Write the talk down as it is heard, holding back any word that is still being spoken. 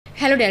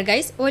Hello dear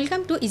guys,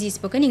 welcome to easy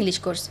spoken English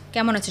course.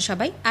 কেমন আছো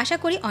সবাই? আশা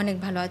করি অনেক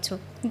ভালো আছো।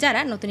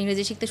 যারা নতুন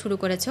ইংরেজি শিখতে শুরু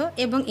করেছো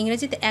এবং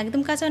ইংরেজিতে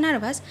একদম কাঁচা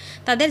নার্ভাস,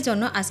 তাদের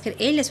জন্য আজকের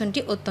এই লেসনটি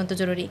অত্যন্ত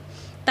জরুরি।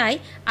 তাই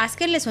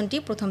আজকের লেসনটি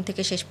প্রথম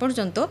থেকে শেষ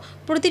পর্যন্ত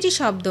প্রতিটি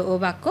শব্দ ও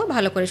বাক্য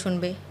ভালো করে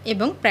শুনবে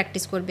এবং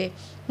প্র্যাকটিস করবে।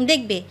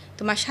 দেখবে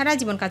তোমার সারা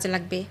জীবন কাজে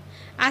লাগবে।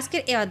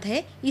 আজকের এই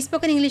অধ্যায়ে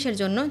স্পোকেন ইংলিশের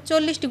জন্য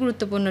 40টি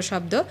গুরুত্বপূর্ণ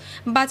শব্দ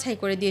বাছাই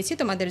করে দিয়েছি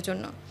তোমাদের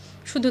জন্য।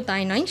 শুধু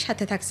তাই নয়,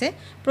 সাথে থাকছে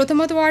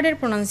প্রথমত ওয়ার্ডের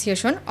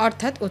প্রোনাউন্সিয়েশন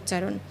অর্থাৎ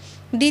উচ্চারণ,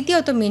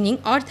 দ্বিতীয়ত মিনিং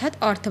অর্থাৎ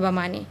অর্থ বা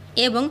মানে,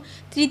 এবং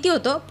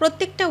তৃতীয়ত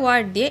প্রত্যেকটা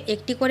ওয়ার্ড দিয়ে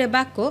একটি করে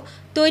বাক্য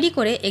তৈরি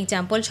করে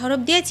এক্সাম্পল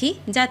স্বরূপ দিয়েছি,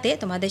 যাতে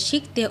তোমাদের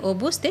শিখতে ও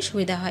বুঝতে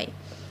সুবিধা হয়।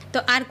 তো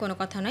আর কোনো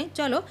কথা নয়,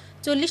 চলো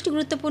 40টি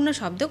গুরুত্বপূর্ণ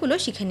শব্দগুলো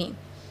শিখে নিই।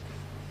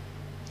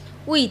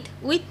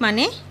 উইথ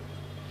মানে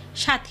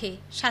সাথে,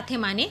 সাথে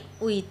মানে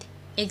with.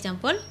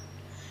 Example,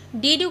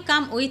 did you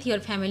come with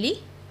your family?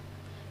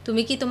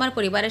 তুমি কি তোমার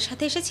পরিবারের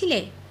সাথে এসেছিলে?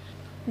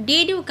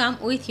 Did you come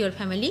with your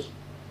family?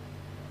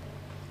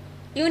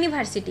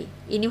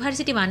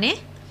 University মানে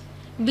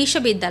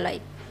বিশ্ববিদ্যালয়।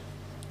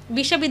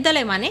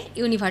 বিশ্ববিদ্যালয় মানে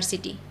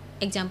university.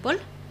 Example,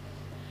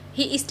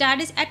 he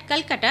studies at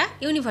Kolkata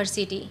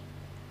university.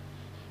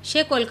 সে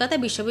কলকাতা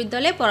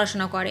বিশ্ববিদ্যালয়ে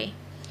পড়াশোনা করে।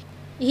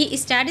 He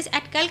studies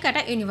at Kolkata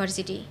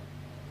university.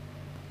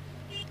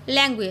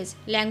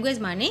 Language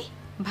মানে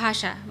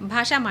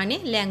ভাষা মানে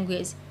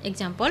language.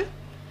 Example,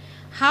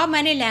 how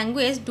many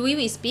language do you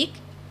speak?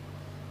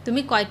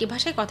 তুমি কয়টি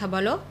ভাষায় কথা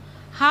বলো?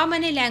 How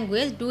many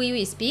language do you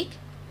speak?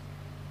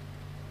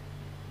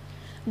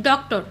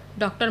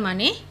 Doctor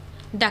মানে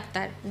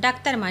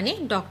ডাক্তার মানে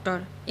doctor.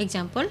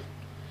 Example,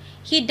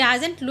 he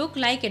doesn't look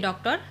like a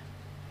doctor.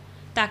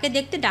 তাকে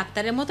দেখতে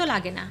ডাক্তারের মতো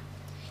লাগে না।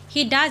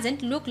 He doesn't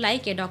look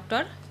like a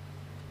doctor.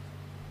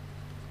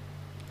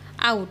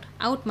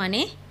 Out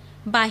মানে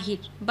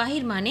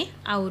বাহির মানে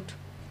out.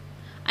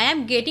 I am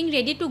getting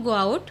ready to go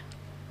out.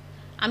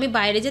 আমি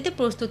বাইরে যেতে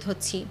প্রস্তুত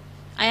হচ্ছি।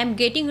 I am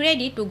getting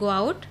ready to go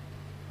out.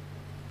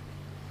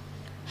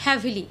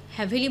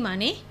 Heavily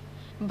মানে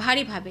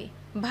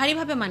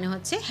ভারীভাবে মানে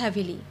হচ্ছে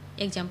heavily.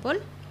 Example,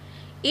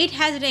 it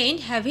has rained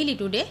heavily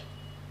today.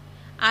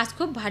 আজ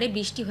খুব ভারী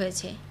বৃষ্টি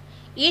হয়েছে।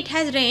 It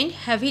has rained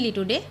heavily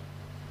today.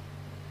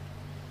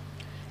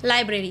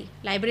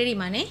 Library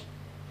মানে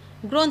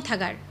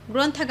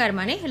গ্রন্থাগার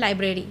মানে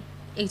library.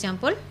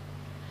 Example,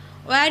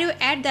 were you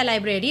at the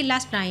library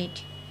last night?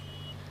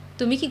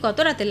 তুমি কি গত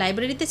রাতে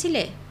লাইব্রেরিতে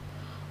ছিলে?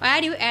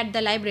 Were you at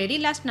the library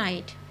last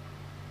night.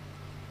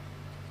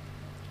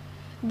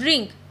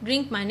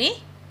 Drink মানে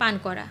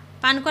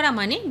পান করা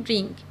মানে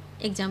drink.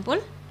 Example,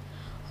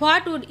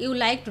 what would you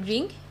like to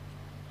drink?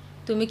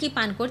 তুমি কি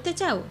পান করতে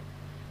চাও?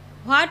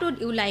 What would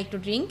you like to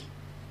drink.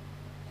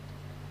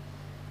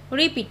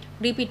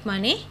 Repeat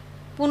মানে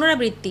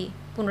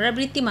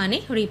পুনরাবৃত্তি মানে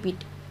repeat.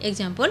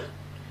 Example,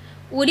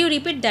 would you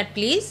repeat that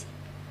please?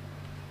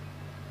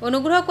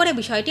 অনুগ্রহ করে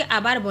বিষয়টি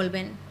আবার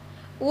বলবেন।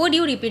 Would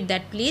you repeat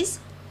that please.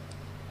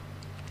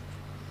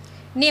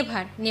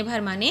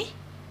 Never মানে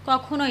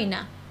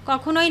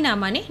কখনোই না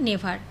মানে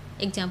never.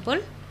 Example,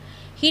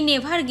 he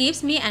never gives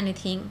me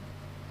anything.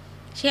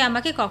 সে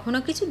আমাকে কখনো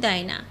কিছু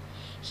দেয় না।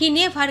 He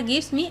never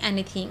gives me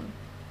anything.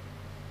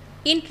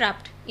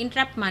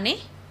 Interrupt মানে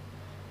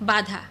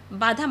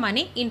বাধা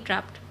মানে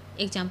interrupt.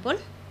 Example,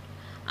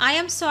 I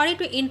am sorry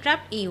to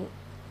interrupt you.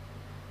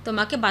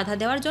 তোমাকে বাধা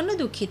দেওয়ার জন্য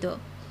দুঃখিত।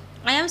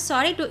 I am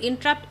sorry to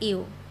interrupt you.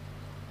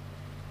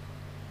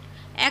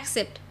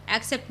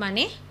 Accept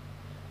মানে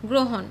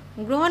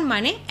গ্রহণ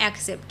মানে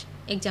accept.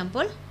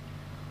 Example,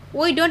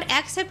 we don't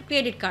accept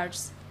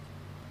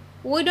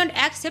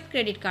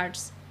credit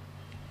cards.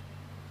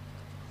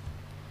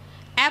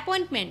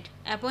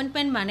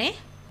 Appointment মানে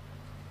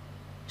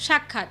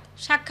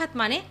সাক্ষাৎ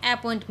মানে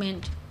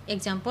appointment.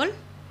 Example,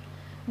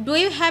 do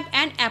you have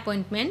an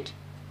appointment?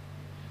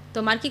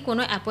 তোমার কি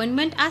কোনো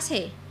অ্যাপয়েন্টমেন্ট আছে?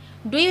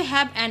 Do you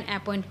have an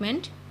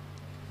appointment.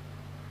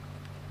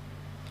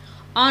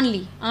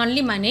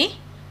 Only মানে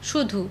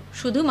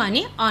শুধু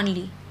মানে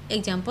only.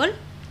 Example,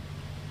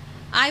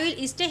 I will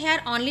stay here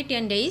only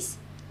 10 days।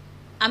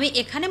 আমি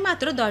এখানে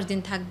মাত্র 10 দিন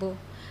থাকবো।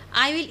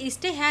 I will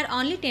stay here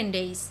only 10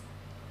 days।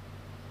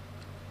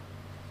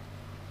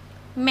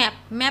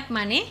 Map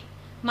মানে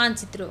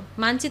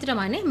মানচিত্র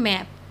মানে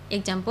map.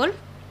 Example,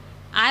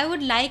 I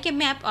would like a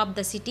map of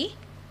the city.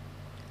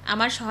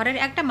 আমার শহরের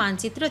একটা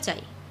মানচিত্র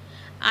চাই।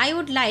 I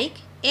would like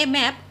a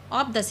map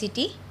of the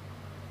city.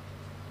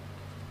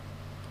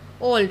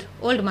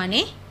 Old মানে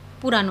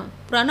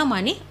পুরানো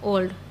মানে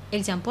old.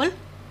 Example,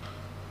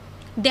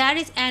 there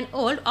is an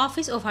old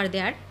office over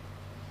দেয়ার।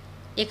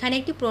 এখানে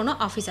একটি পুরনো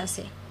অফিস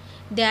আছে।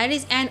 There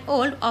is an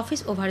old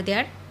office over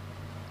there.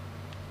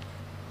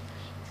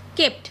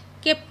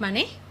 Kept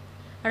মানে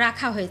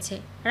রাখা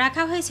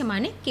হয়েছে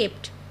মানে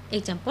kept.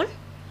 Example,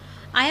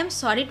 I am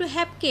sorry to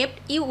have kept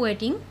you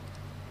waiting.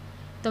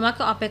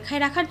 তোমাকে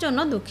অপেক্ষায় রাখার জন্য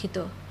দুঃখিত।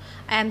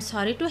 I am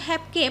sorry to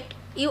have kept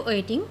you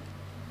waiting.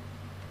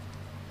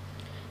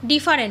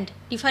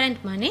 Different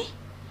মানে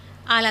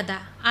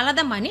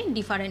আলাদা মানে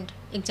different.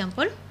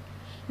 Example,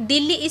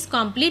 Delhi is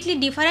completely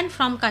different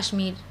from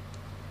Kashmir.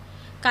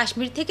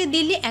 Kashmir থেকে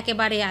দিল্লি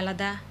একেবারে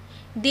আলাদা।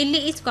 Delhi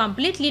is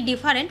completely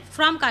different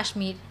from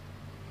Kashmir.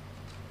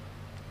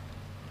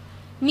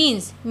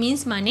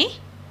 Means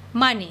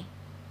মানে।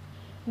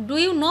 Do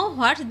you know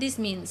what this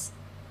means?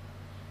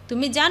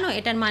 তুমি জানো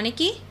এটার মানে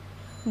কি?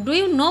 Do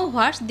you know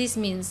what this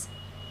means?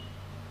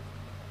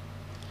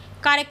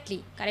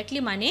 Correctly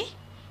মানে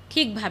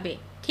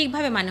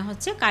ঠিকভাবে মানে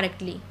হচ্ছে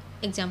correctly.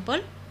 Example,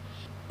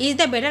 is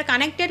the battery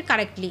connected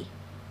correctly?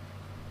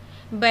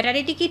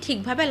 ব্যাটারিটি কি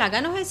ঠিকভাবে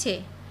লাগানো হয়েছে?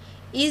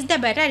 Is the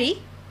battery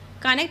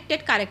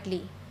connected correctly?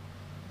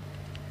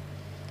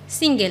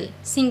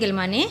 Single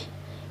মানে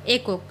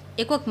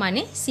একক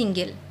মানে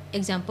single.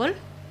 Example,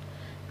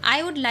 I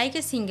would like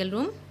a single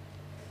room.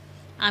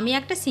 আমি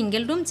একটা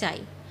সিঙ্গেল রুম চাই।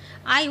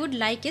 I would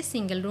like a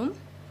single room.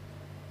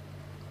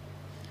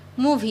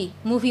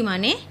 Movie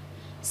মানে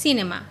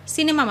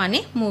সিনেমা মানে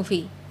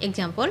movie.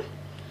 Example,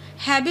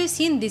 have you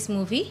seen this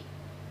movie?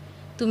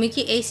 তুমি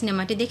কি এই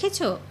সিনেমাটি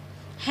দেখেছো?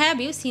 Have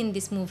you seen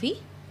this movie?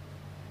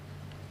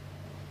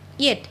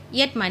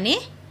 Yet মানে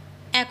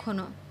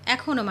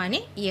এখনো মানে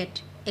yet.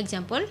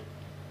 Example,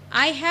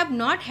 I have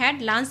not had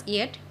lunch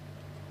yet.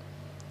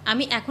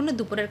 আমি এখনও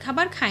দুপুরের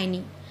খাবার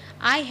খাইনি।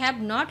 I have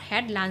not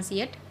had lunch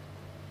yet.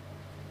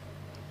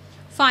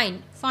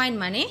 Fine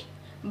মানে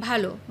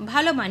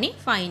ভালো মানে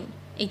fine.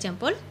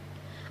 Example,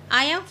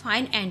 I am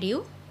fine and you?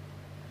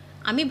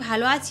 আমি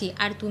ভালো আছি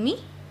আর তুমি?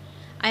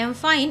 I am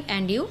fine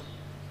and you?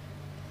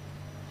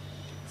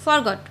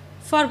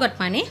 Forgot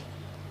মানে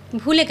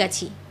ভুলে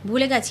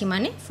গেছি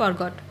মানে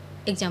forgot.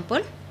 Example,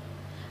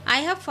 I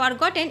have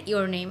forgotten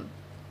your name.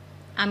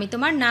 আমি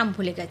তোমার নাম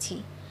ভুলে গেছি।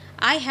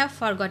 I have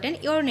forgotten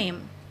your name.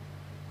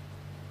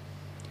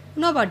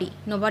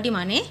 Nobody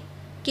মানে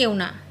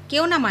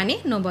কেউ না মানে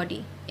nobody.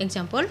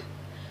 Example,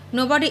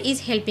 nobody is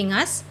helping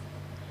আস।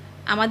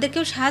 আমাদের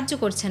কেউ সাহায্য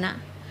করছে না।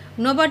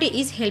 Nobody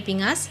is helping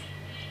us.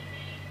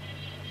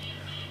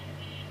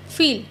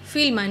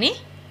 Feel মানে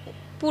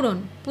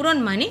পূরণ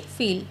মানে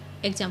feel.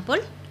 Example,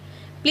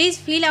 please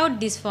fill out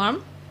this form.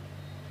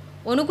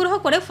 অনুগ্রহ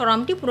করে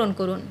ফর্মটি পূরণ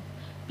করুন।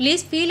 Please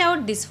fill out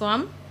this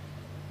form.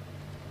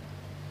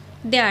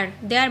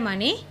 দেয়ার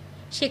মানে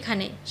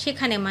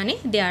সেখানে মানে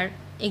দেয়ার।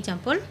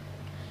 Example,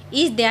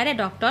 is there a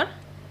doctor?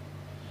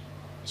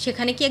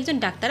 সেখানে কি একজন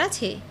ডাক্তার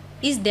আছে?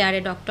 Is there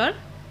a doctor?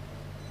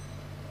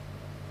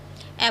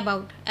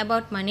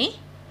 About মানে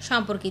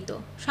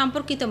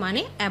সম্পর্কিত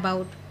মানে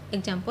about.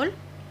 Example,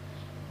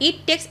 it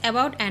takes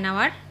about an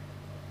hour.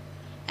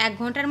 1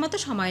 ঘন্টার মতো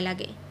সময়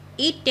লাগে।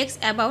 It takes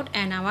about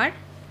an hour.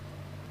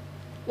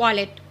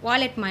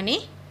 Wallet মানে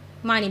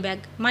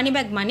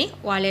মানিব্যাগ মানে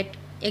wallet.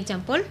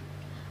 Example,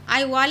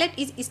 I wallet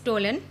is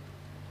stolen.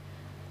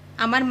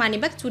 আমার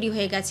মানিব্যাগ চুরি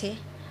হয়ে গেছে।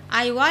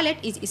 I wallet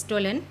is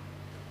stolen.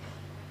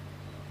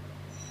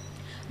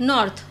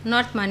 North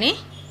মানে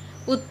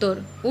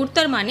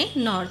উত্তর মানে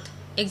north.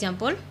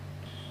 Example,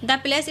 the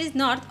place is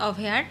north of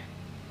hair.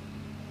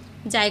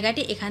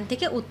 জায়গাটি এখান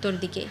থেকে উত্তর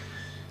দিকে।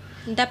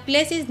 The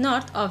place is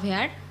north of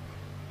hair.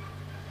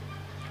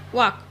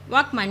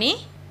 Walk মানে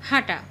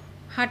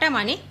হাঁটা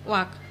মানে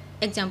walk.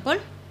 Example,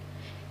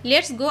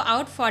 let's go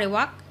out for a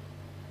walk.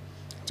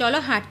 চলো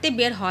হাঁটতে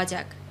বের হওয়া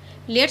যাক।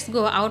 Let's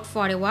go out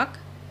for a walk.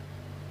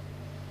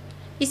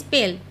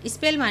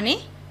 Spell মানে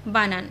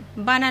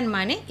বানান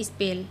মানে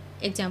spell.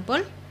 Example,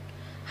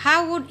 how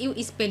would you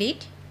spell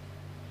ইট?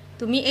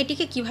 তুমি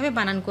এটিকে কিভাবে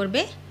বানান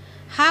করবে?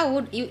 How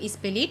would you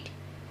spell it?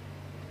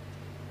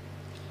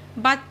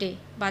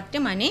 Birthday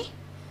মানে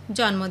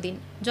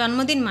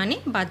জন্মদিন মানে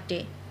birthday.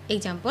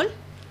 Example,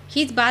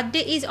 his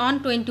birthday is on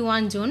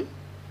 21 June.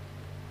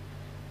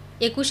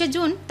 21শে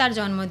June তার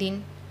জন্মদিন।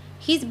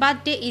 His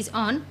birthday is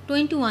on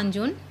 21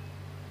 June.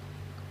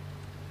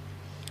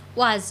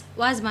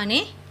 ওয়াজ মানে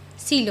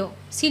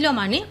ছিল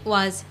মানে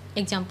ওয়াজ।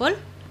 এক্সাম্পল,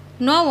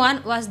 নো ওয়ান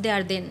ওয়াজ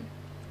দেয়ার দেন।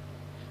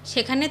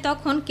 সেখানে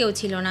তখন কেউ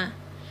ছিল না।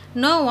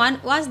 No one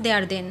was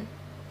there then.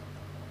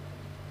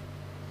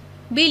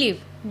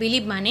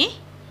 Believe মানে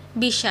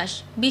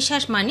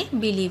বিশ্বাস মানে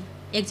believe.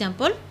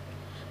 Example,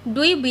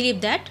 do you believe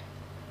that?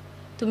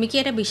 তুমি কি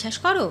এটা বিশ্বাস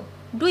করো?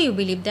 Do you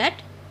believe that?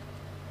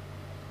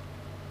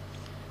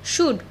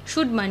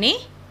 Should মানে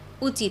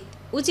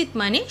উচিত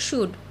মানে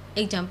should.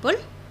 Example,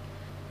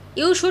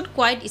 you should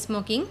quite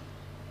smoking.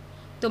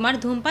 তোমার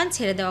ধূমপান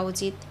ছেড়ে দেওয়া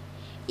উচিত।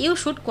 You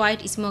should quite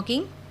smoking.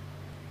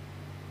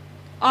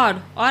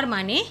 Or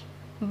মানে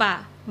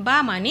বা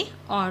মানে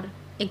or.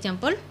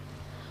 Example,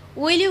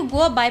 will you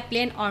go by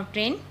plane or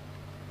train?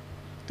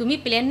 তুমি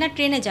প্লেন না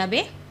ট্রেনে যাবে?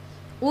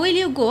 Will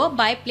you go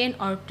by plane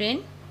or train?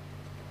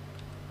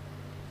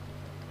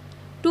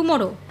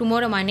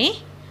 Tomorrow মানে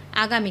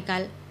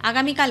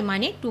আগামীকাল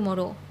মানে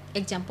tomorrow.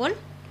 Example,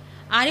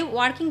 are you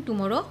working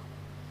tomorrow?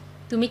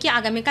 তুমি কি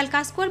আগামীকাল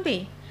কাজ করবে?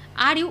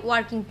 Are you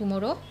working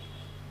tomorrow?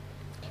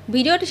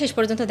 ভিডিওটি শেষ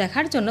পর্যন্ত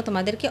দেখার জন্য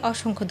তোমাদেরকে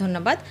অসংখ্য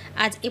ধন্যবাদ।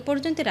 আজ এ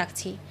পর্যন্ত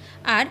রাখছি।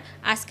 আর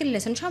আজকের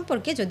লেসন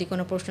সম্পর্কে যদি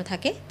কোনো প্রশ্ন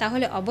থাকে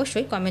তাহলে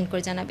অবশ্যই কমেন্ট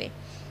করে জানাবে।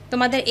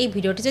 তোমাদের এই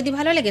ভিডিওটি যদি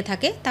ভালো লেগে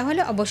থাকে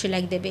তাহলে অবশ্যই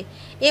লাইক দেবে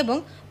এবং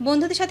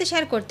বন্ধুদের সাথে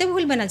শেয়ার করতে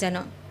ভুলবে না যেন।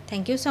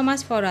 Thank you so much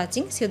for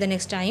watching. C you the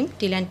next time.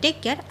 Till and take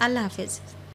care. আল্লাহ হাফেজ।